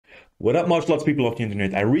What up, martial arts people of the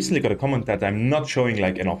internet? I recently got a comment that I'm not showing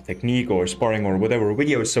like enough technique or sparring or whatever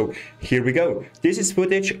videos, so here we go. This is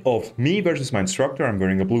footage of me versus my instructor. I'm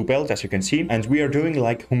wearing a blue belt, as you can see, and we are doing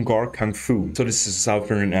like Hungar Kung Fu. So this is a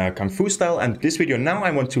Southern Kung Fu style, and this video now I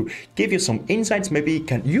want to give you some insights. Maybe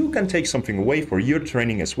you can take something away for your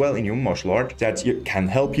training as well in your martial art that can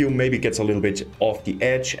help you, maybe gets a little bit off the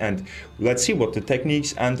edge, and let's see what the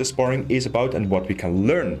techniques and the sparring is about and what we can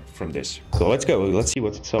learn from this. So let's go, let's see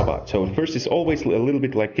what it's all about. So first is always a little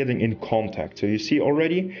bit like getting in contact. So you see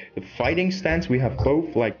already the fighting stance, we have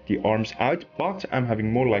both like the arms out, but I'm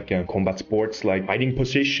having more like a combat sports like fighting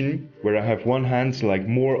position where I have one hand like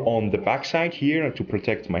more on the backside here to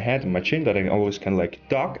protect my head and my chin that I always can like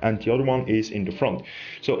duck, and the other one is in the front.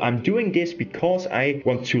 So I'm doing this because I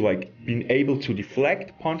want to like being able to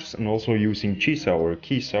deflect punches and also using Chisao or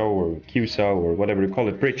Kisao or Kyusao or whatever you call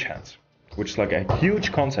it, bridge hands, which is like a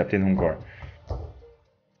huge concept in Hungar.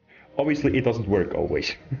 Obviously it doesn't work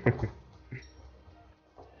always.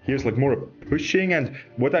 Here's like more pushing, and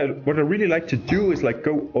what I really like to do is like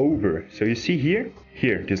go over. So you see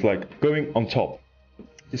here this like going on top.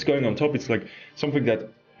 This going on top, it's like something that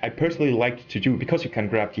I personally like to do because you can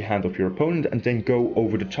grab the hand of your opponent and then go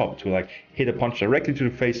over the top to like hit a punch directly to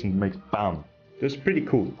the face and make bam. That's pretty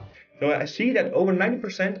cool. So I see that over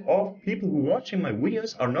 90% of people who are watching my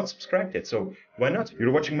videos are not subscribed yet. So why not? You're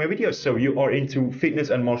watching my videos, so you are into fitness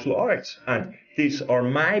and martial arts. And these are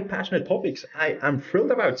my passionate topics I am thrilled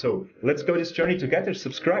about. So let's go this journey together.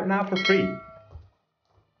 Subscribe now for free.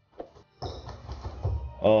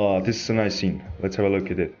 Oh, this is a nice scene. Let's have a look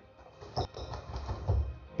at it.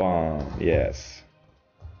 Bam, yes.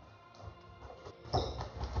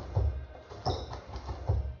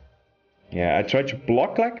 Yeah, I tried to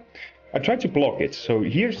block it. So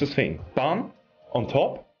here's the thing, bam, on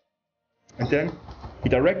top, and then he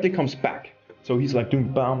directly comes back. So he's like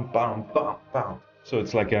doing bam, bam, bam, bam. So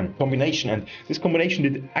it's like a combination, and this combination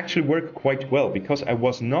did actually work quite well because I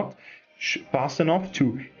was not fast enough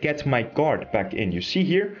to get my guard back in. You see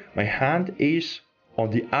here, my hand is on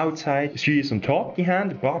the outside. She is on top, the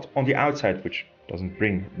hand, but on the outside, which doesn't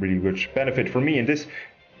bring really much benefit for me in this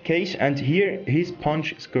case. And here his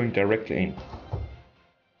punch is going directly in,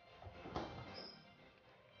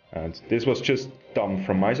 and this was just dumb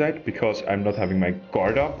from my side because I'm not having my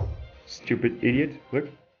guard up. Stupid idiot. Look,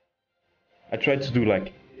 I tried to do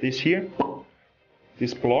like this here,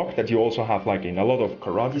 this block that you also have like in a lot of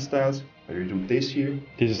karate styles, where you do this here.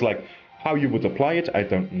 This is like how you would apply it. I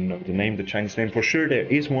don't know the name, the Chinese name. For sure there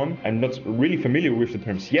is one. I'm not really familiar with the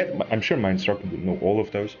terms yet. I'm sure my instructor would know all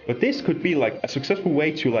of those. But this could be like a successful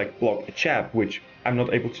way to like block a jab, which I'm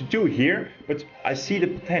not able to do here, but I see the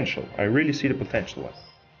potential. I really see the potential.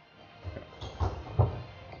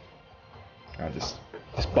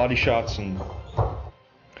 This body shots, and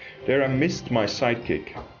there I missed my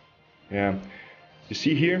sidekick. Yeah, you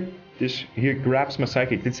see here, this here grabs my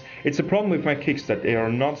sidekick. It's a problem with my kicks that they're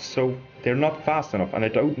not fast enough, and I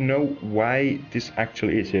don't know why this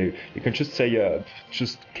actually is. You can just say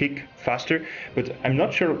just kick faster, but I'm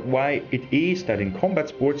not sure why it is that in combat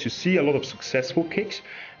sports you see a lot of successful kicks,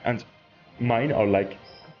 and mine are like,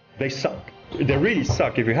 they suck. They really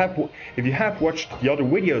suck. If you have watched the other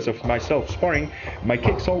videos of myself sparring, my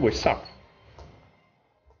kicks always suck.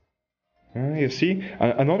 You see,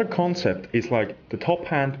 another concept is like the top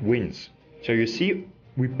hand wins. So you see,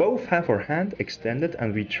 we both have our hand extended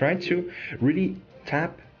and we try to really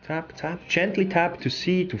tap, gently tap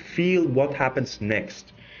to feel what happens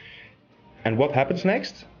next. And what happens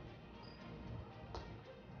next?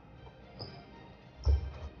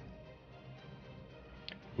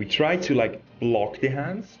 We try to like block the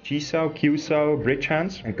hands, Chisao, Kyusao, bridge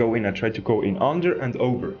hands, and go in. I try to go in under and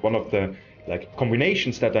over. One of the like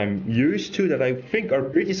combinations that I'm used to that I think are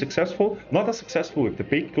pretty successful, not as successful with the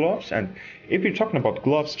big gloves. And if you're talking about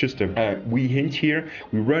gloves, just a wee hint here,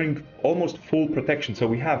 we're running almost full protection. So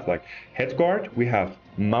we have like head guard, we have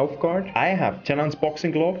mouth guard. I have 10-ounce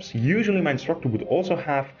boxing gloves. Usually my instructor would also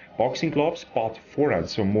have boxing gloves, but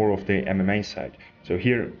 4-ounce, so more of the MMA side. So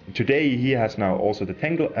here today he has now also the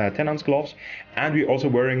 10-ounce gloves, and we're also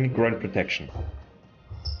wearing groin protection.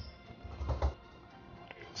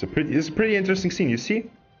 This is a pretty interesting scene.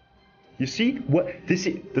 You see what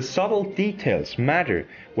the subtle details matter.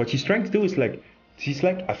 What he's trying to do is like,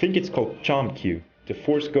 I think it's called jump cue, the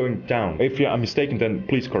force going down. If I'm mistaken, then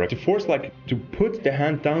please correct. The force like to put the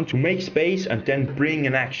hand down to make space and then bring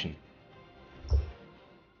an action.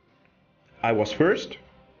 I was first,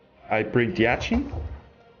 I bring the action,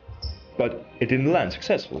 but it didn't land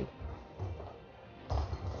successfully.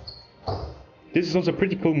 This is also a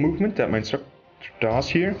pretty cool movement that my instructor does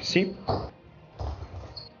here, see?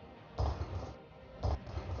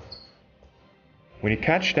 When you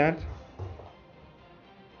catch that,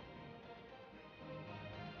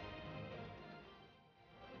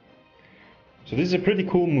 so this is a pretty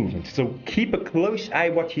cool movement. So keep a close eye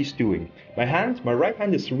what he's doing. My right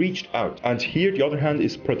hand is reached out, and here the other hand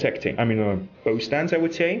is protecting. I'm in a bow stance, I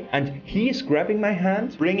would say. And he is grabbing my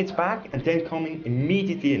hand, bring it back, and then coming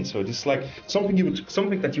immediately in. So this is like something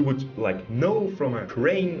that you would like know from a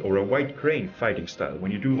crane or a white crane fighting style.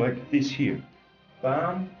 When you do like this here,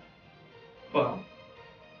 bam, bam.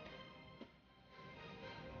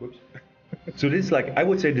 Whoops. So this is like, I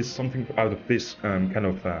would say this is something out of this kind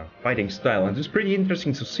of fighting style, and it's pretty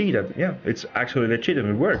interesting to see that, yeah, it's actually legit and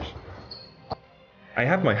it works. I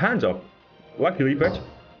have my hands up, luckily, but...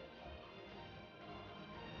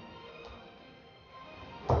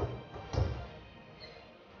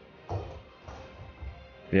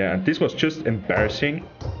 yeah, and this was just embarrassing.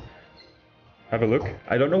 Have a look.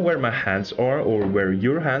 I don't know where my hands are or where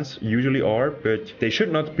your hands usually are, but they should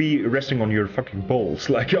not be resting on your fucking balls,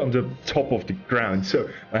 like on the top of the ground. So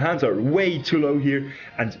my hands are way too low here,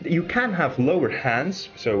 and you can have lower hands.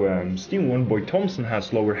 So Steam One Boy Thompson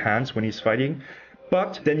has lower hands when he's fighting,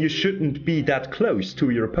 but then you shouldn't be that close to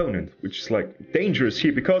your opponent, which is like dangerous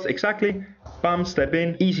here because exactly, bam, step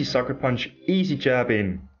in, easy sucker punch, easy jab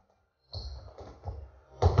in.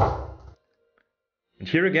 And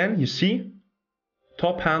here again, you see,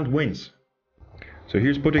 top hand wins. So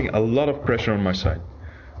here's putting a lot of pressure on my side.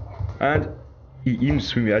 And he even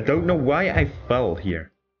swinging. I don't know why I fell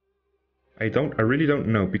here. I really don't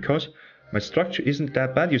know, because my structure isn't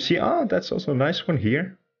that bad. You see, that's also a nice one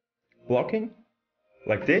here. Blocking.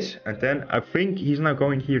 Like this. And then I think he's now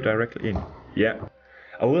going here directly in. Yeah.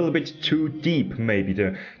 A little bit too deep, maybe.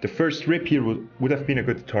 The first rip here would have been a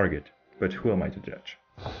good target. But who am I to judge?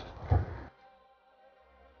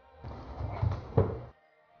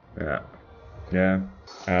 Yeah,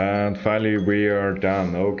 and finally we are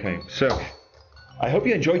done. Okay, so I hope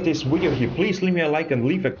you enjoyed this video here. Please leave me a like and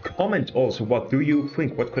leave a comment also. What do you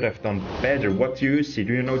think? What could have done better? What do you see?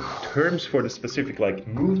 Do you know terms for the specific like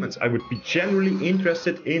movements? I would be generally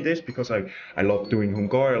interested in this because I love doing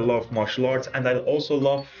Hungary, I love martial arts, and I also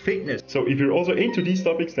love fitness. So if you're also into these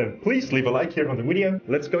topics, then please leave a like here on the video.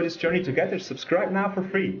 Let's go this journey together. Subscribe now for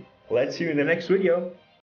free. Let's see you in the next video.